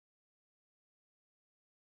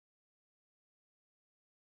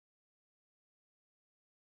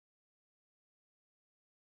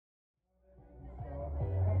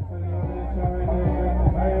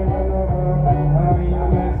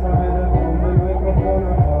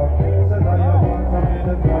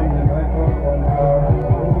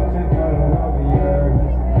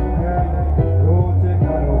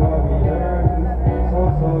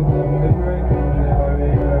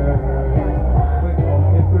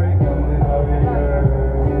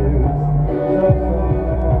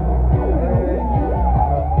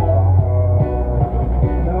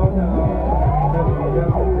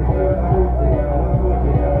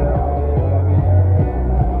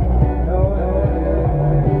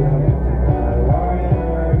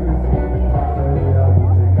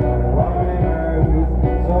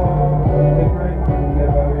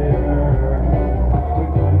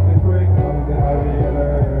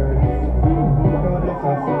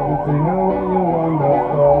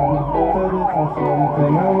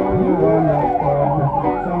Then I want you on that phone.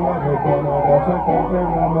 So when we come out, that's a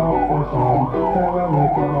confirm obsession. So when we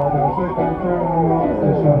come out, that's a confirm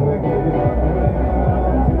obsession. We get it up.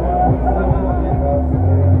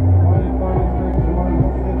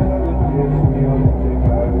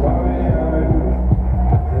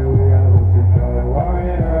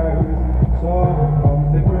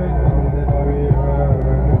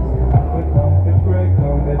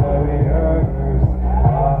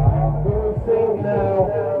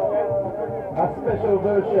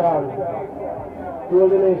 Version to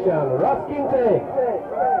the nation. Ras Kunta.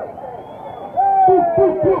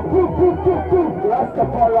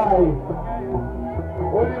 Rastafari.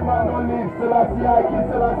 Only man don't live Selassie, King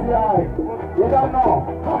Selassie. You don't know.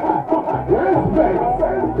 Respect.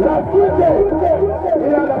 Ras Kunta.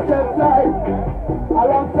 You on the same side.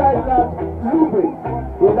 Alongside that Lubay.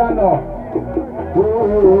 You don't know.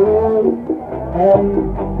 And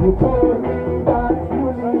you told me that you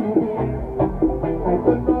need me. I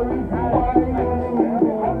don't know reason why you leave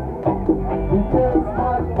me. It takes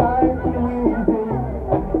hard time to reason.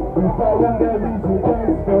 If I am the reason, then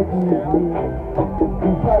forgive me.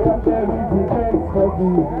 If I am the reason, then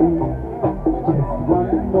forgive me. Just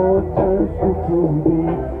one more chance to prove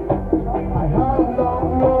it. I have long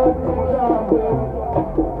road to travel,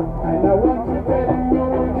 and I want to tell you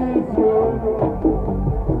this road.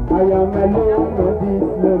 I am alone on this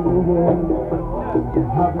lonely world.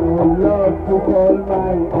 Have no love to call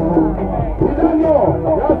my own. You don't know,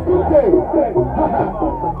 Ras Kunta.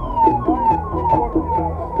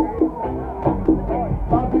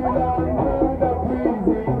 Babylon to the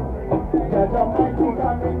prison. Judge Almighty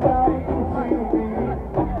coming down to free me.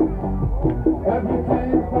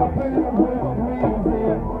 Everything popping with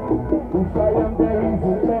reason. If I am the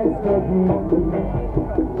reason, let's forgive me.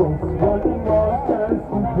 Just one more chance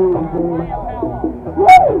to prove it.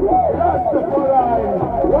 Rastafari!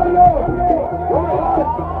 One love! One heart!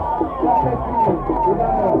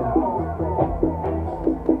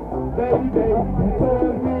 Baby, you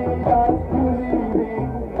told me that you leaving.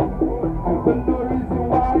 I don't know reason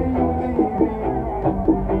why you leaving.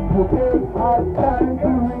 You gave hard time to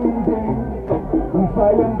reason. If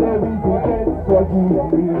I am the reason, then forgive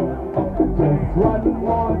me. Just one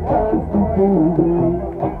more chance to prove it.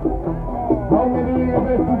 How many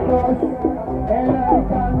live to cross? And I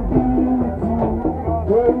can be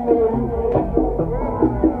with you.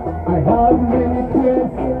 I have many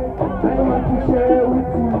tears I want to share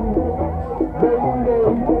with you. Baby,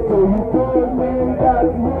 so you told me that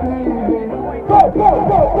you're leaving. Go!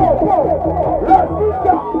 Ras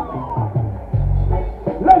Kunta!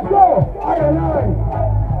 Let's go! I and I.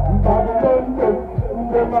 Babylon,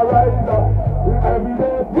 them a rise up every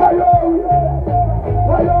day. Why-yo!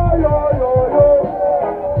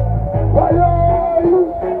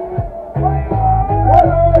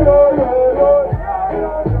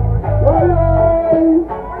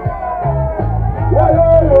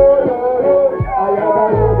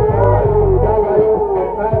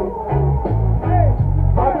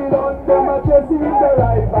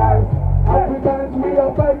 Africans, we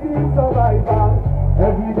are fighting survival.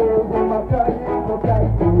 Every day they are crying for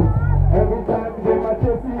crisis. Every time they are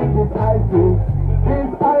chasing this ISIS. This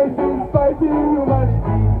ISIS fighting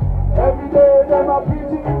humanity. Every day they are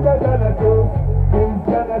preaching the Genesis. This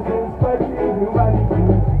Genesis fighting humanity.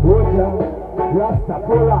 Oh yeah,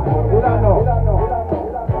 Rastafari, you don't know.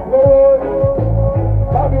 Oh,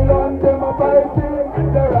 Babylon, they are fighting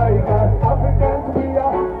the rivals. Africans, we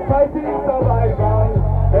are fighting survival.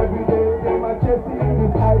 Every day they are chasing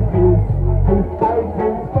this ISIS. This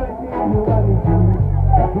ISIS fighting humanity.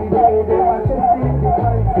 Every day they are chasing this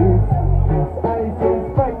ISIS. This ISIS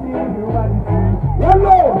fighting humanity.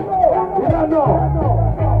 Hello! You don't know.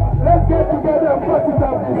 Let's get together and put it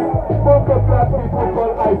up this bunker class people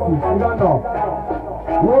called ISIS. You don't know.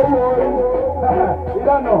 Whoa. You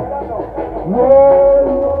don't know. Whoa.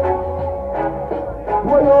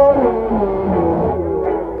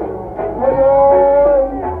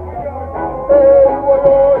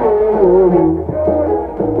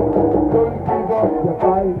 Don't give up the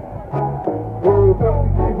fight. Oh, don't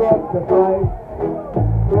give up the fight.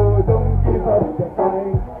 Oh, don't give up the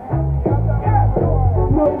fight.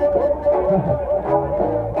 No.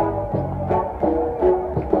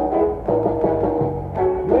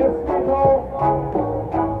 Let's go.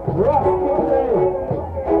 Ras Kunta.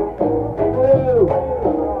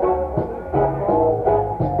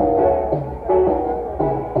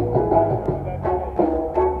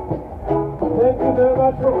 Thank you very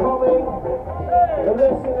much for coming and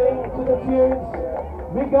listening to the tunes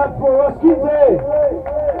we got for Ras Kunta.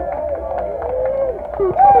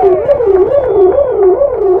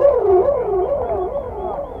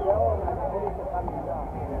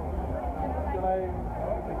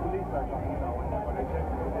 the police are coming now and they're going to check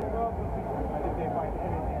it. And if they find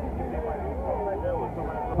anything,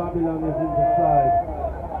 Babylon is in the side.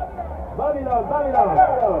 Babylon, Babylon!